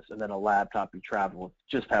office, and then a laptop you travel with.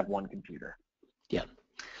 Just have one computer. Yeah.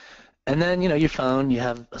 And then, your phone, you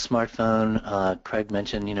have a smartphone. Craig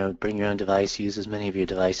mentioned, bring your own device, use as many of your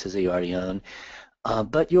devices that you already own.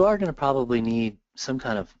 But you are going to probably need some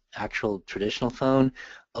kind of actual traditional phone,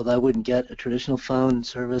 although I wouldn't get a traditional phone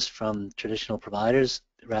service from traditional providers.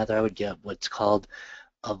 Rather, I would get what's called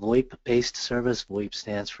a VoIP-based service. VoIP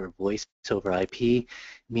stands for Voice over IP,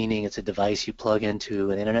 meaning it's a device you plug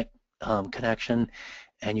into an internet connection,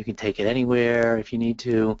 and you can take it anywhere if you need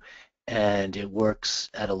to, and it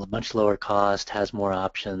works at a much lower cost, has more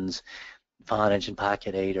options. Vonage and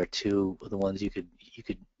Pocket 8 are two of the ones you could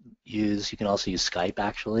use. You can also use Skype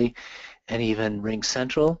actually, and even Ring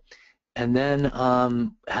Central. And then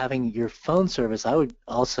having your phone service, I would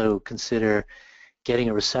also consider getting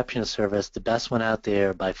a receptionist service. The best one out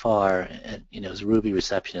there by far, is Ruby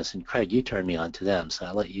Receptionist. And Craig, you turned me on to them, so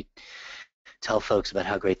I'll let you tell folks about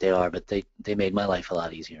how great they are. But they made my life a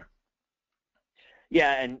lot easier.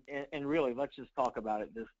 Yeah, and really, let's just talk about it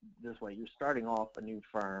this way. You're starting off a new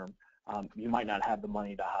firm. You might not have the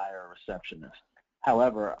money to hire a receptionist.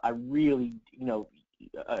 However, I really, an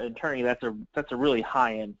attorney, that's a really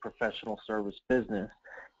high-end professional service business,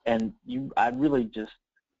 and I really just,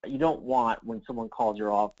 you don't want when someone calls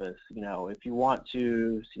your office, if you want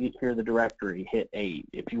to hear the directory, hit 8.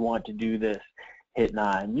 If you want to do this, hit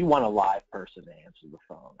 9. You want a live person to answer the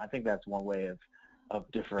phone. I think that's one way of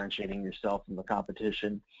differentiating yourself from the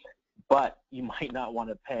competition. But you might not want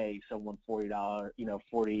to pay someone $40,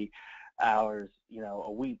 40 hours,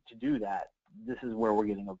 a week to do that. This is where we're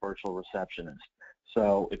getting a virtual receptionist.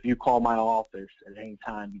 So if you call my office at any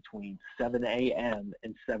time between 7 a.m.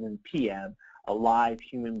 and 7 p.m., a live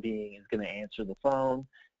human being is going to answer the phone,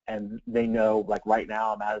 and they know, like right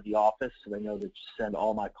now I'm out of the office, so they know to send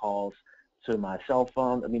all my calls to my cell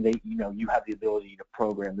phone. I mean, you have the ability to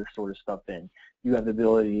program this sort of stuff in. You have the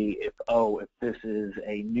ability, if this is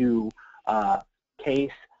a new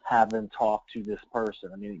case, have them talk to this person.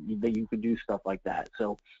 I mean, you could do stuff like that.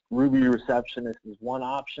 So Ruby Receptionist is one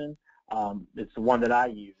option. It's the one that I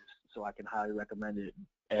use, so I can highly recommend it.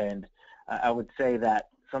 And I would say that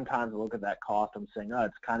sometimes I look at that cost, I'm saying, oh,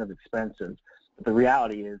 it's kind of expensive. But the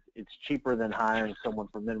reality is it's cheaper than hiring someone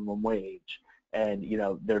for minimum wage. and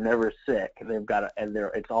they're never sick. They've got and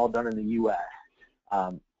it's all done in the U.S.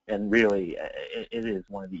 And really, it is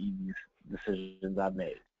one of the easiest decisions I've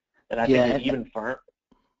made. And I think Yeah, that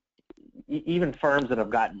even firms that have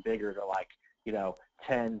gotten bigger to like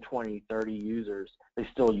 10, 20, 30 users, they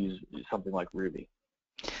still use something like Ruby.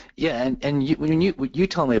 yeah, and when you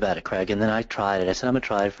told me about it, Craig, and then I tried it. I said I'm gonna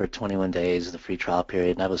try it for 21 days, the free trial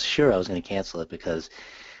period, and I was sure I was gonna cancel it because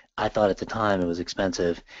I thought at the time it was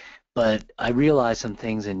expensive. But I realized some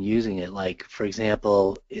things in using it, like, for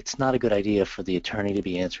example, it's not a good idea for the attorney to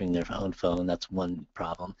be answering their own phone. That's one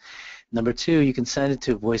problem. Number two, you can send it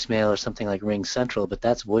to voicemail or something like Ring Central, but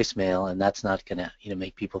that's voicemail, and that's not going to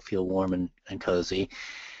make people feel warm and cozy.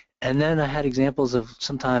 And then I had examples of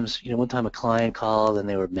sometimes, one time a client called and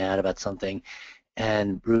they were mad about something,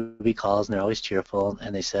 and Ruby calls and they're always cheerful,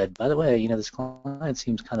 and they said, by the way, this client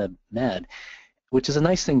seems kind of mad, which is a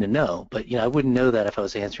nice thing to know, but I wouldn't know that if I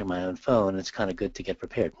was answering my own phone. It's kind of good to get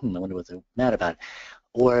prepared. I wonder what they're mad about.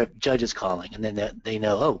 Or judge is calling, and then they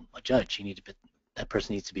know, oh, a judge, that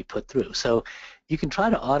person needs to be put through. So you can try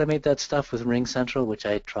to automate that stuff with Ring Central, which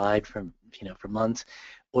I tried for months,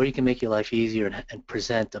 or you can make your life easier and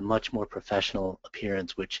present a much more professional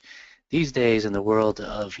appearance, which these days in the world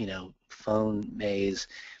of phone maze,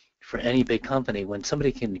 for any big company, when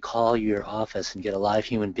somebody can call your office and get a live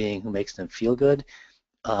human being who makes them feel good,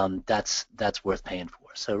 that's worth paying for.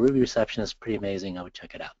 So Ruby Reception is pretty amazing. I would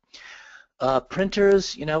check it out.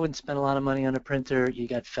 Printers, I wouldn't spend a lot of money on a printer. You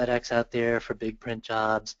got FedEx out there for big print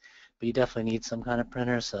jobs, but you definitely need some kind of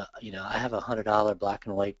printer. So, I have a $100 black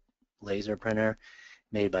and white laser printer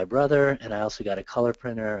made by Brother, and I also got a color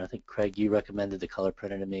printer. I think, Craig, you recommended the color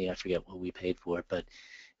printer to me. I forget what we paid for it, but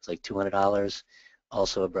it's like $200.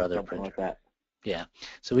 Also a Brother Something printer. like that. Yeah,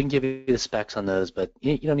 so we can give you the specs on those, but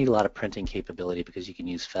you don't need a lot of printing capability because you can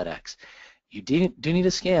use FedEx. You do need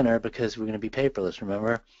a scanner because we're going to be paperless,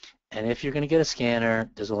 remember? And if you're going to get a scanner,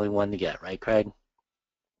 there's only one to get, right, Craig?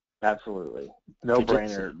 Absolutely. No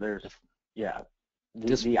brainer. Yeah.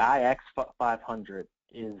 The IX 500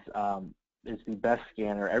 is the best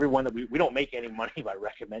scanner. Everyone that we don't make any money by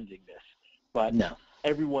recommending this, but no.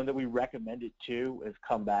 Everyone that we recommend it to has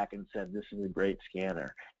come back and said this is a great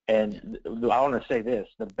scanner. And I want to say this,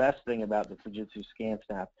 the best thing about the Fujitsu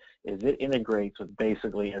ScanSnap is it integrates with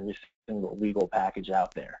basically every single legal package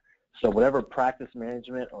out there. So whatever practice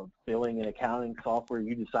management or billing and accounting software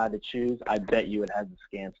you decide to choose, I bet you it has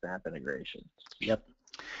a ScanSnap integration. Yep.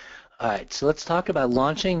 All right, so let's talk about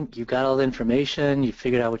launching. You've got all the information, you've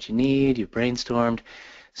figured out what you need, you've brainstormed.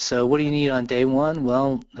 So what do you need on day one?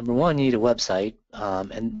 Well, number one, you need a website,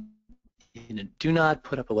 and do not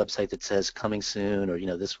put up a website that says coming soon or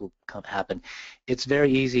this will happen. It's very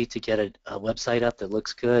easy to get a website up that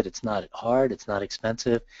looks good. It's not hard. It's not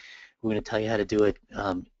expensive. We're going to tell you how to do it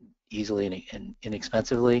easily and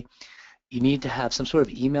inexpensively. You need to have some sort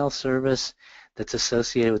of email service that's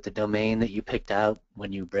associated with the domain that you picked out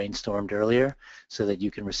when you brainstormed earlier, so that you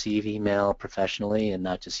can receive email professionally and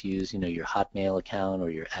not just use your Hotmail account or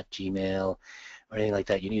your @Gmail or anything like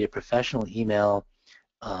that. You need a professional email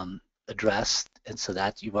address, and so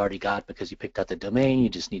that you've already got because you picked out the domain. You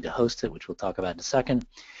just need to host it, which we'll talk about in a second.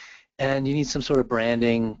 And you need some sort of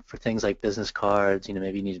branding for things like business cards.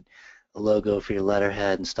 Maybe you need a logo for your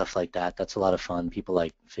letterhead and stuff like that. That's a lot of fun. People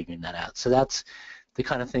like figuring that out. So that's the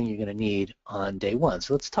kind of thing you're going to need on day one.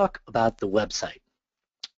 So let's talk about the website.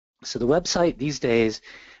 So the website these days,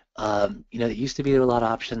 it used to be there were a lot of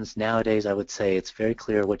options. Nowadays, I would say it's very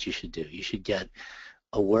clear what you should do. You should get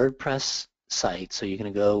a WordPress site. So you're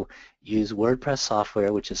going to go use WordPress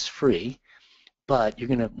software, which is free, but you're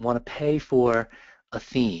going to want to pay for a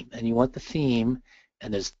theme. And you want the theme,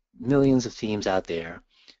 and there's millions of themes out there.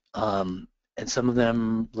 And some of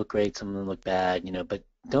them look great, some of them look bad, but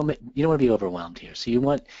you don't want to be overwhelmed here. So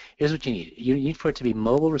here's what you need. You need for it to be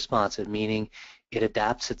mobile responsive, meaning it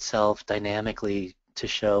adapts itself dynamically to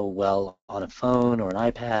show well on a phone or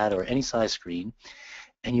an iPad or any size screen,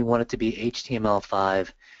 and you want it to be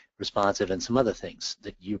HTML5 responsive and some other things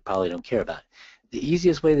that you probably don't care about. The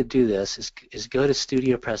easiest way to do this is go to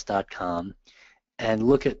studiopress.com and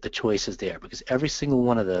look at the choices there, because every single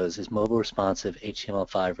one of those is mobile responsive,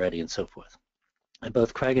 HTML5 ready, and so forth. And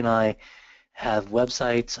both Craig and I have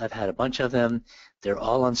websites. I've had a bunch of them. They're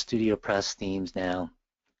all on StudioPress themes now.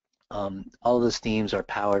 All of those themes are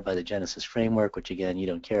powered by the Genesis framework, which again you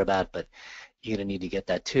don't care about, but you're going to need to get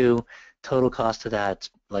that too. Total cost of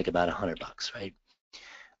that's like about $100, right?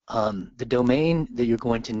 The domain that you're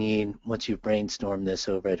going to need once you've brainstormed this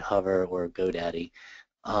over at Hover or GoDaddy,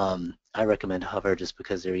 I recommend Hover just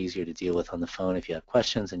because they're easier to deal with on the phone if you have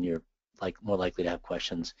questions, and you're more likely to have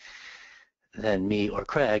questions. than me or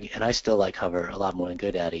Craig, and I still like Hover a lot more than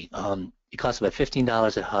GoDaddy. It costs about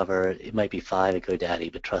 $15 at Hover. It might be 5 at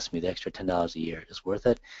GoDaddy, but trust me, the extra $10 a year is worth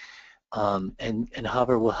it. And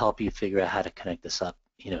Hover will help you figure out how to connect this up,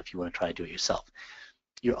 if you want to try to do it yourself.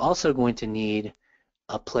 You're also going to need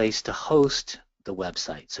a place to host the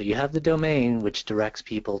website. So you have the domain, which directs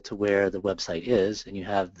people to where the website is, and you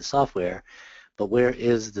have the software. But where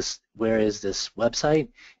is this website?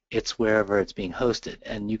 It's wherever it's being hosted,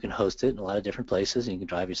 and you can host it in a lot of different places, and you can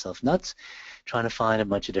drive yourself nuts trying to find a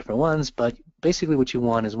bunch of different ones. But basically what you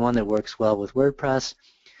want is one that works well with WordPress.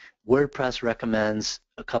 WordPress recommends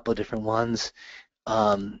a couple of different ones,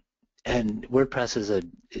 and WordPress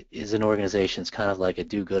is an organization. It's kind of like a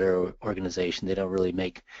do-gooder organization. They don't really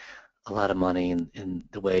make a lot of money in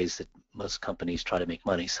the ways that most companies try to make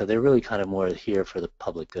money. So they're really kind of more here for the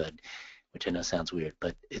public good, which I know sounds weird,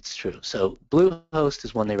 but it's true. So Bluehost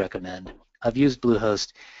is one they recommend. I've used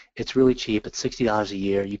Bluehost. It's really cheap. It's $60 a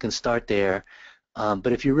year. You can start there.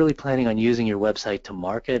 But if you're really planning on using your website to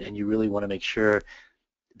market and you really want to make sure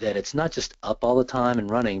that it's not just up all the time and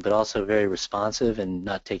running, but also very responsive and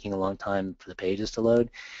not taking a long time for the pages to load,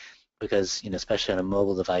 because especially on a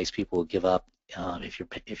mobile device, people will give up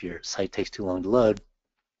if your site takes too long to load,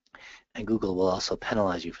 and Google will also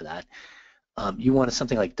penalize you for that. You want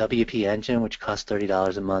something like WP Engine, which costs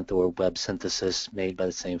 $30 a month, or Web Synthesis, made by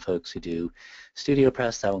the same folks who do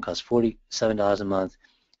StudioPress. That one costs $47 a month.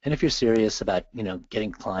 And if you're serious about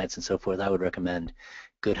getting clients and so forth, I would recommend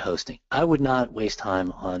good hosting. I would not waste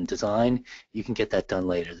time on design. You can get that done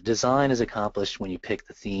later. The design is accomplished when you pick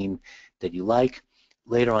the theme that you like.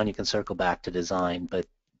 Later on, you can circle back to design, but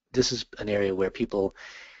this is an area where people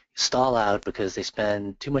stall out because they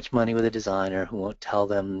spend too much money with a designer who won't tell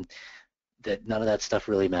them that none of that stuff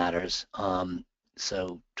really matters.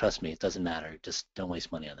 So trust me, it doesn't matter. Just don't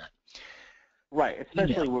waste money on that. Right,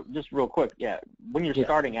 especially just real quick, when you're Yeah.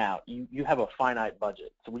 starting out, you have a finite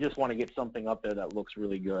budget, so we just want to get something up there that looks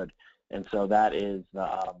really good, and so that is,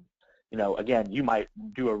 again, you might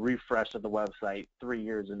do a refresh of the website 3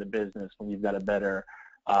 years into business when you've got a better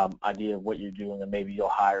idea of what you're doing, and maybe you'll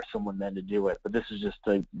hire someone then to do it, but this is just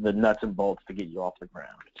the nuts and bolts to get you off the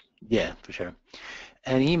ground. Yeah, for sure.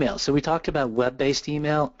 And email. So we talked about web-based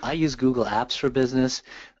email. I use Google Apps for Business.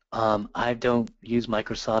 I don't use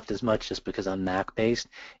Microsoft as much just because I'm Mac-based.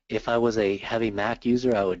 If I was a heavy Mac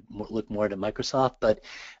user, I would look more to Microsoft. But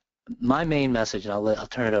my main message, and I'll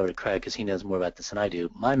turn it over to Craig because he knows more about this than I do.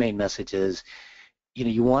 My main message is,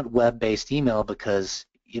 you want web-based email because,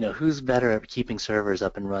 who's better at keeping servers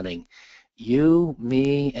up and running? You,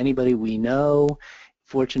 me, anybody we know,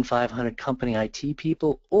 Fortune 500 company IT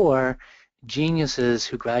people, or geniuses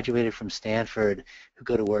who graduated from Stanford who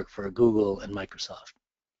go to work for Google and Microsoft?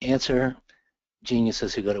 Answer: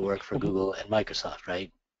 geniuses who go to work for Google and Microsoft,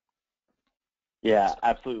 right? Yeah,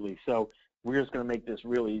 absolutely. So we're just going to make this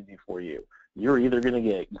real easy for you. You're either going to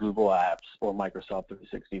get Google Apps or Microsoft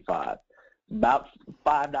 365. About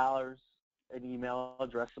 $5 an email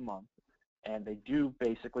address a month, and they do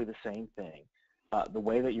basically the same thing. The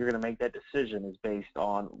way that you're going to make that decision is based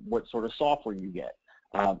on what sort of software you get.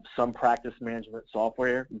 Some practice management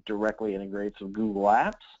software directly integrates with Google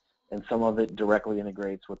Apps, and some of it directly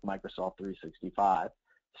integrates with Microsoft 365.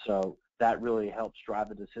 So that really helps drive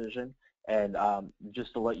the decision. And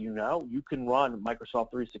just to let you know, you can run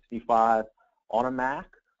Microsoft 365 on a Mac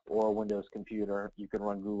or a Windows computer. You can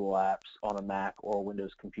run Google Apps on a Mac or a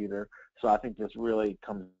Windows computer. So I think this really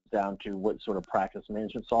comes down to what sort of practice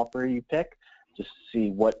management software you pick, just to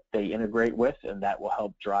see what they integrate with, and that will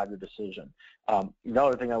help drive your decision. The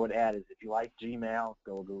other thing I would add is if you like Gmail,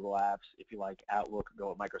 go with Google Apps. If you like Outlook, go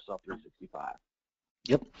with Microsoft 365.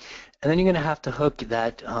 Yep. And then you're going to have to hook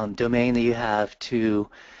that domain that you have to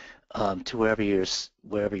wherever you're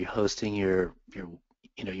hosting your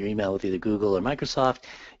email with either Google or Microsoft.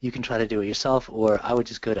 You can try to do it yourself, or I would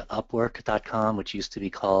just go to Upwork.com, which used to be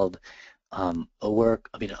called Odesk,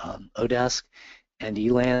 and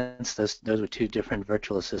Elance. Those were two different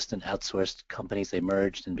virtual assistant outsourced companies. They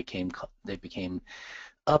merged and became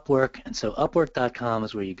Upwork. And so Upwork.com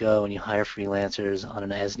is where you go and you hire freelancers on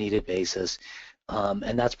an as-needed basis.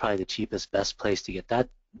 And that's probably the cheapest, best place to get that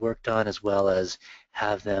work done, as well as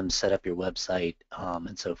have them set up your website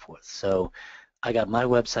and so forth. So I got my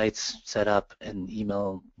websites set up and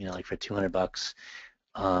email, like for $200.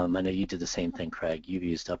 I know you did the same thing, Craig. You've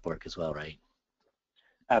used Upwork as well, right?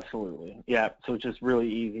 Absolutely. Yeah, so it's just really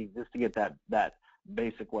easy just to get that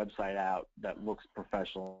basic website out that looks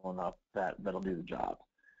professional enough that'll do the job.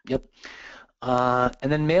 Yep. And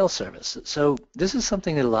then mail service. So this is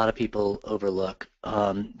something that a lot of people overlook.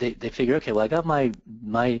 They figure, okay, well, I got my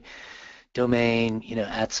domain,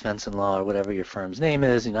 at Svensson Law or whatever your firm's name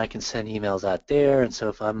is, and I can send emails out there. And so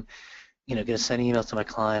if I'm, going to send emails to my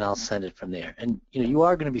client, I'll send it from there. And, you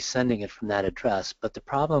are going to be sending it from that address. But the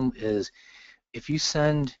problem is if you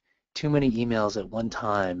send too many emails at one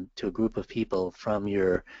time to a group of people from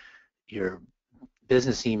your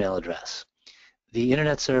business email address, the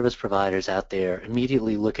internet service providers out there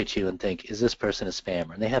immediately look at you and think, is this person a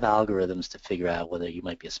spammer? And they have algorithms to figure out whether you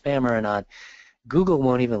might be a spammer or not. Google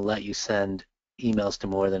won't even let you send emails to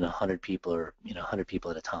more than 100 people or 100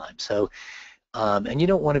 people at a time. So, and you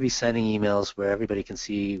don't want to be sending emails where everybody can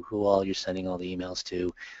see who all you're sending all the emails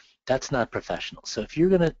to. That's not professional. So if you're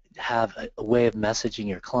going to have a way of messaging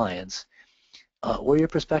your clients or your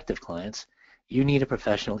prospective clients, you need a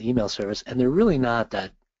professional email service, and they're really not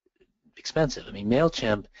that expensive. I mean,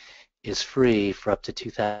 MailChimp is free for up to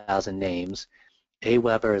 2,000 names.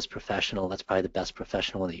 Aweber is professional. That's probably the best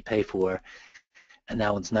professional one that you pay for, and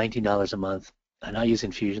that one's $19 a month. And I use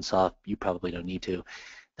Infusionsoft. You probably don't need to.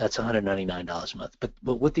 That's $199 a month. But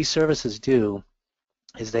what these services do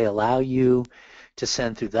is they allow you to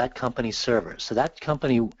send through that company's server. So that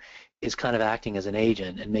company is kind of acting as an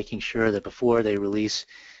agent and making sure that before they release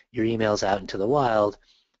your emails out into the wild,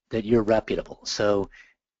 that you're reputable. So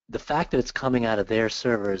the fact that it's coming out of their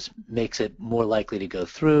servers makes it more likely to go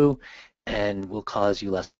through and will cause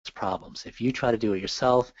you less problems. If you try to do it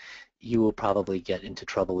yourself, you will probably get into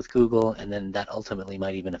trouble with Google, and then that ultimately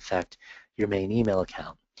might even affect your main email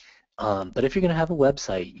account. But if you're going to have a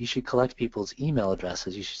website, you should collect people's email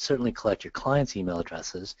addresses. You should certainly collect your clients' email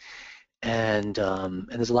addresses. And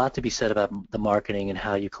there's a lot to be said about the marketing and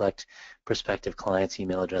how you collect prospective clients'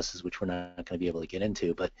 email addresses, which we're not going to be able to get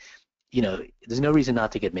into. But there's no reason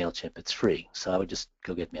not to get MailChimp. It's free, so I would just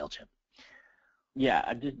go get MailChimp.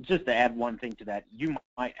 Yeah, just to add one thing to that, you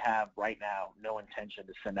might have right now no intention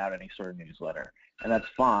to send out any sort of newsletter, and that's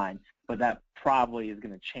fine, but that probably is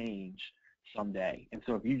going to change someday. And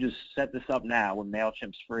so if you just set this up now when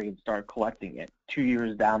MailChimp's free and start collecting it, 2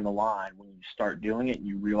 years down the line when you start doing it and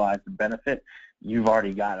you realize the benefit, you've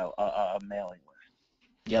already got a mailing list.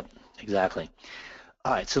 Yep, exactly.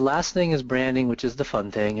 All right, so last thing is branding, which is the fun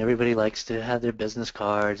thing. Everybody likes to have their business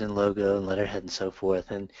cards and logo and letterhead and so forth.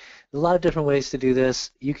 And there's a lot of different ways to do this.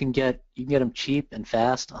 You can get them cheap and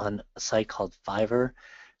fast on a site called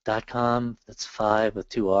Fiverr.com. That's 5 with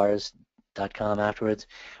 2 R's.com afterwards.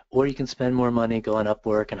 Or you can spend more money, go on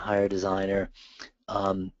Upwork and hire a designer.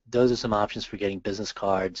 Those are some options for getting business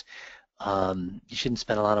cards. You shouldn't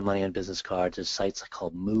spend a lot of money on business cards. There's sites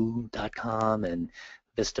called Moo.com and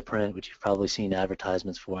Vistaprint, which you've probably seen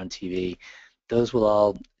advertisements for on TV. Those will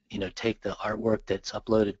all, take the artwork that's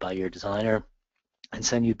uploaded by your designer and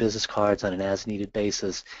send you business cards on an as-needed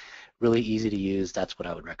basis. Really easy to use. That's what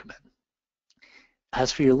I would recommend.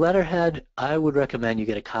 As for your letterhead, I would recommend you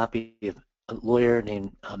get a copy of a lawyer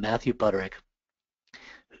named Matthew Butterick,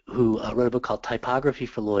 who wrote a book called Typography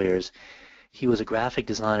for Lawyers. He was a graphic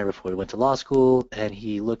designer before he went to law school, and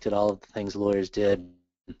he looked at all of the things lawyers did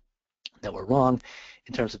that were wrong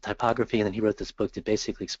in terms of typography, and then he wrote this book that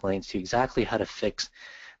basically explains to you exactly how to fix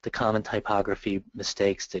the common typography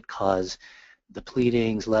mistakes that cause the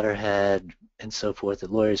pleadings, letterhead, and so forth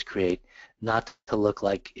that lawyers create not to look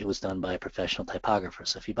like it was done by a professional typographer.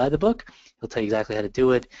 So if you buy the book, he'll tell you exactly how to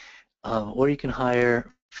do it, or you can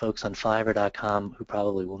hire folks on Fiverr.com who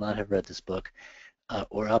probably will not have read this book,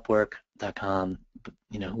 or Upwork.com,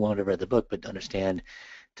 who won't have read the book but understand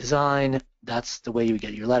design. That's the way you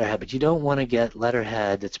get your letterhead, but you don't want to get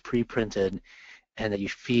letterhead that's pre-printed and that you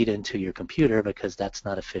feed into your computer, because that's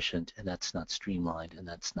not efficient and that's not streamlined and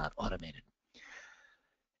that's not automated.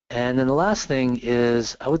 And then the last thing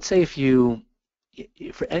is, I would say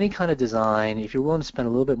for any kind of design, if you're willing to spend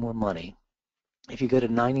a little bit more money, if you go to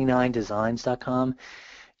 99designs.com,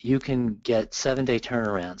 you can get 7-day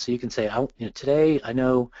turnaround. So you can say, today I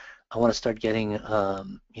know I want to start getting,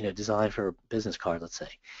 design for a business card, let's say.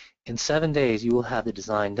 In 7 days, you will have the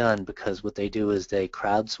design done, because what they do is they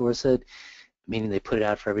crowdsource it, meaning they put it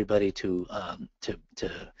out for everybody to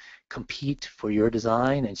compete for your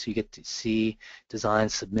design, and so you get to see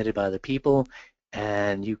designs submitted by other people,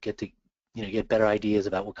 and you get to get better ideas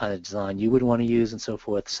about what kind of design you would want to use and so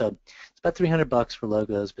forth. So it's about $300 for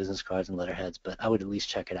logos, business cards, and letterheads, but I would at least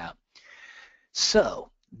check it out. So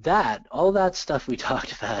all that stuff we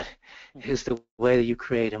talked about is the way that you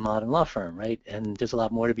create a modern law firm, right? And there's a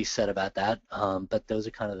lot more to be said about that, but those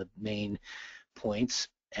are kind of the main points.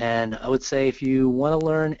 And I would say if you want to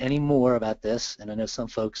learn any more about this, and I know some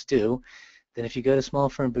folks do, then if you go to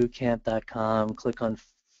smallfirmbootcamp.com, click on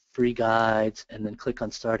free guides, and then click on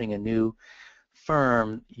starting a new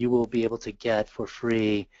firm, you will be able to get for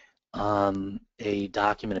free a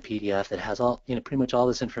document, a PDF that has all, pretty much all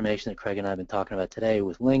this information that Craig and I have been talking about today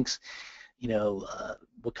with links,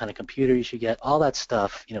 what kind of computer you should get, all that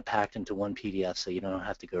stuff, packed into one PDF so you don't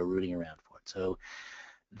have to go rooting around for it. So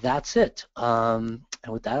that's it. And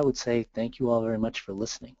with that, I would say thank you all very much for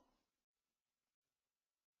listening.